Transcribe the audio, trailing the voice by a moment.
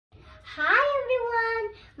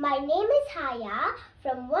everyone, my name is Haya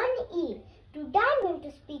from 1E. Today I'm going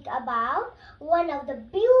to speak about one of the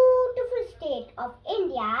beautiful states of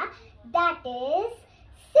India, that is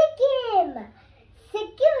Sikkim.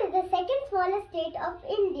 Sikkim is the second smallest state of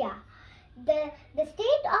India. The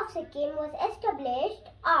state of Sikkim was established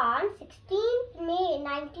on 16th May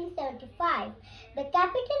 1975. The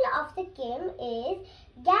capital of Sikkim is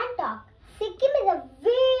Gangtok. Sikkim is a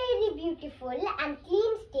very beautiful and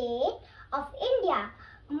clean state of India.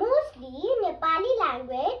 Mostly Nepali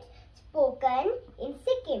language spoken in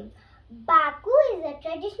Sikkim. Baku is the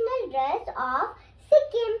traditional dress of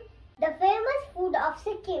Sikkim. The famous food of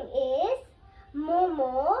Sikkim is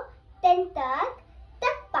momo, tentak,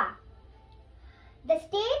 takpa. The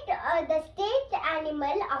state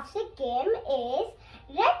animal of Sikkim is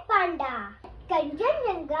red panda.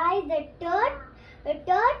 Kanchenjunga is the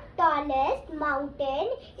third tallest mountain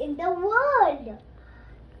in the world,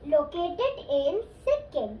 located in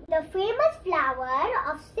Sikkim. The famous flower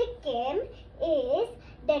of Sikkim is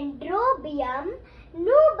Dendrobium